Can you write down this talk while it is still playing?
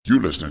You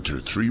listen to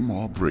 3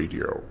 Mob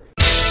Radio.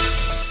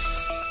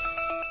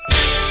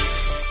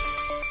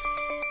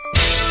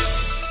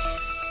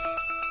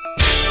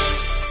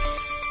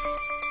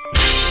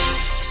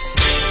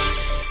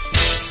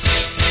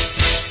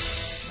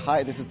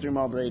 Hi, this is 3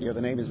 Mob Radio.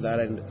 The name is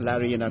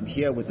Larry, and I'm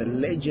here with the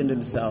legend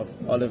himself,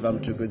 Oliver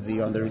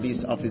Mtukudzi, on the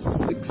release of his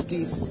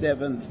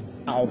 67th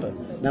album,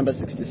 number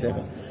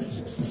 67.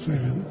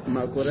 67.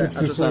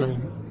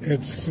 67.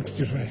 It's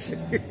 65.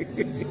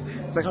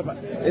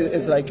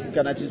 It's like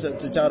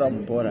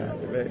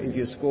if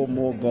you score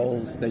more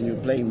gols than you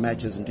play in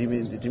matches. Yes.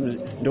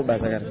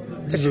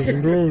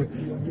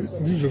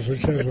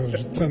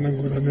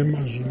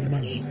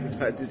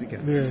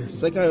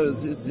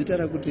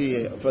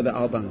 For the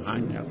album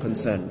Hanya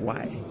concern,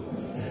 why?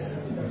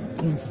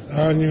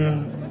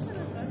 Hanya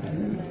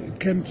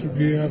came to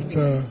be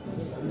after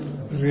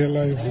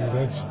realizing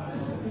that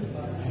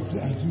I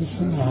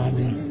didn't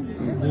Hanya.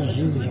 You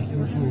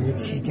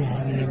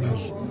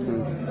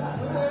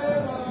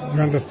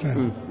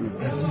understand?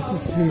 I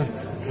just seen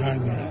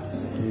Hanya.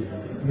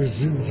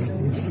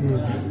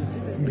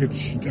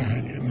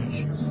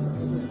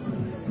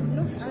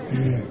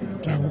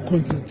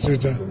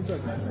 Takuconcentrata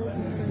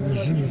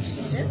nezvinhu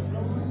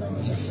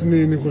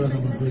zvisinei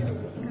kurarama kwedu.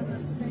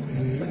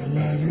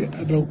 Lari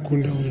ada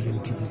kukunda Oliver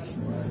Mtukudzi.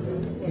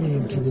 Oliver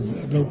Mtukudzi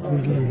ada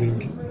kukunda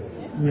nhengi.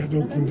 Uye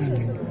ada kukunda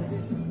nhengi.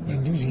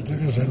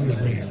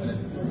 Pandizvatakazvarirwa here.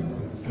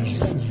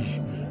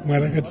 Hazvisiri.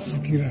 Mwari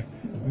akatisikira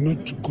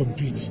not to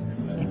compete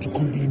but to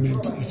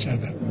complement each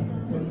other.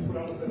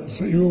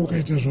 So iwe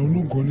ukaita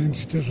zvaunogona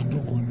ndichiita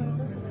zvandogona,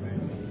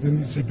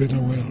 then it's a better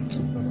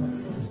world.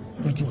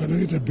 But ukada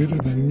kuita better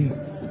than me,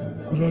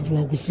 kuti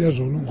wakusiya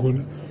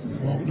zvaunogona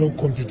wakuda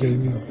kukompita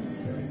inini.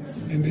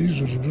 And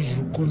izvozvo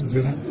ndozviri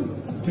kukonzera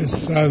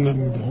pesana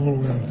in the whole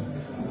world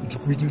kuti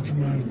kuite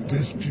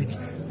tuma-dispute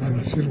vanhu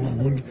vachirwa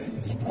hondo.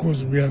 It's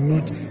because we are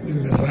not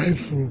in the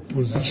rightful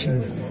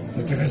positions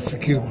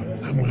dzatakasikirwa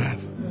naMwari.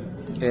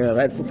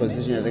 Rightful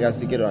position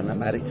yatakasikirwa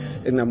naMwari.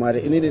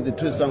 Inini, the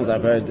two songs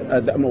I've heard,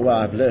 I've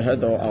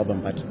heard the whole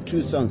album, but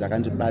two songs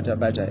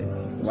akandibata.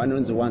 One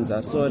on the ones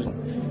I saw.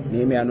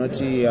 Name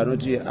anoti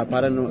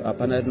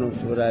apana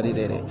rinofura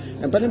rirere.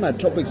 And pane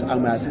ma-topics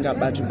amwe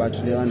asingabati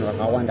nevanhu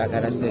vakawanda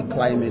akaita se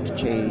climate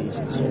change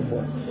and so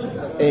forth.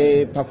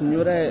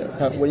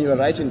 When you were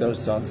writing those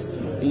songs,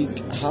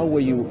 how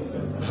were you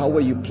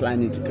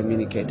planning to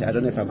communicate? I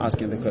don't know if I'm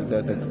asking the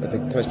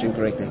question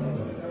correctly.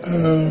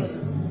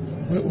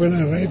 When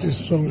I write a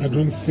song, I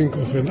don't think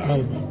of an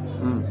album.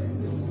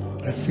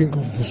 I think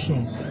of the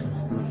song.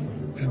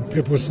 And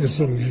people say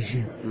song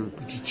yacho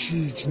kuti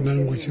chii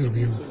chinangwa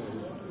chirwiwa.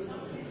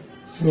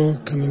 So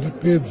kana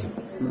ndapedza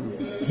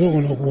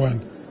zogona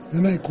kuwanda,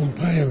 then I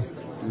compile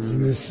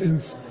in a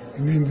sense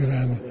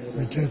inoenderana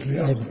netitle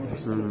album.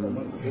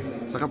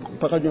 Saka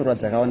pakanyorwa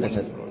dzakawanda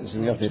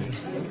zvingapera.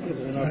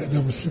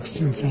 There were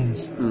 16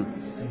 songs.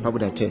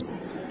 Pabuda 10.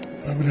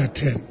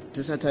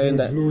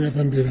 Tinouya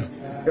pamberi.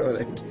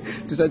 Alright.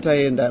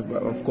 Tisataenda,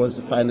 of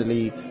course,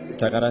 finally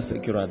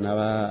takarasikirwa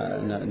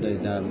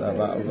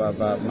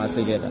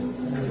Masekela.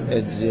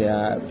 And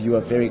you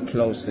are very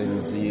close,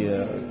 and is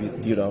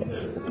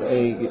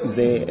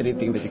there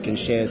anything that you can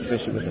share,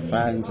 especially with the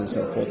fans and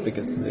so forth?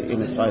 Because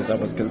as far as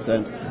that was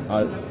concerned,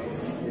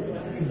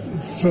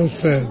 it's so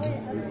sad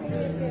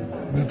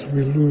that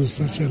we lose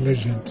such a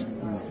legend,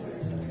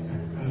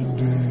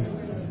 and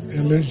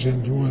a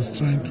legend who was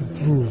trying to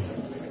prove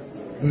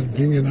that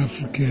being an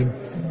African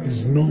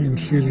is no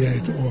inferior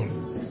at all.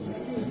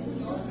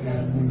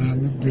 Munhu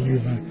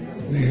anobeliever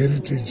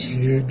neheritage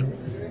yedu,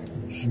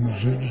 zvinhu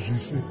zvedu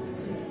zvese.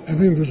 I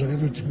think ndo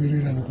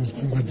zvakatotimirira because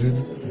pfungwa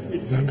dzedu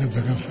dzanga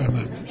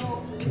dzakafanana.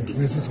 Tuntu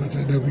twese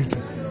twataida kuita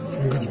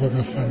twanga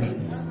twakafanana.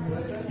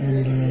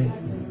 And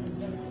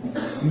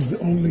he's the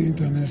only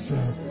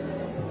international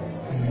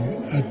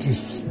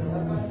artist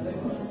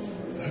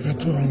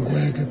akatora nguva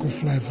yake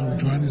kufly from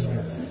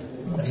Johannesburg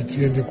kuti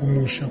tiende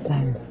kumusha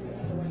kwangu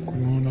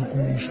kunoona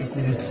kumusha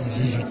kwanati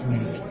zvizvo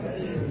tinoita.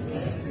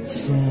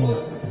 So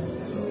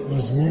it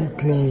was more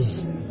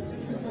close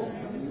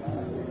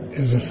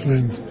as a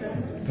friend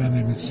than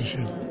a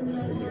musician.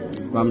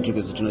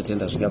 Vamtukudzi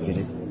tinotenda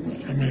zvakapfere.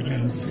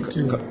 Thank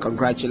you.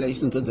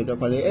 Congratulations,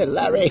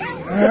 Larry.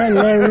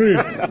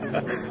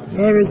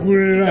 Larry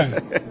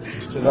Kurila.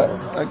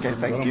 Okay,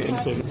 thank you.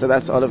 So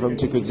that's Oliver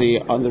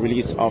Mtukudzi on the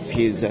release of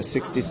his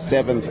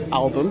 67th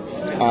album.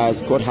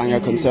 It's called Hanya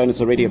Concern.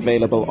 It's already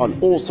available on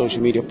all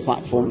social media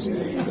platforms.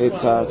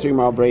 It's 3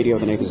 Mob Radio.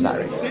 The name is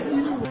Larry.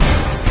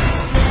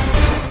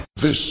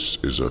 This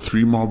is a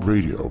 3 Mob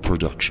Radio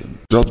production.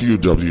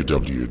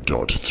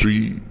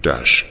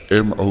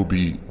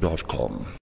 www.3-mob.com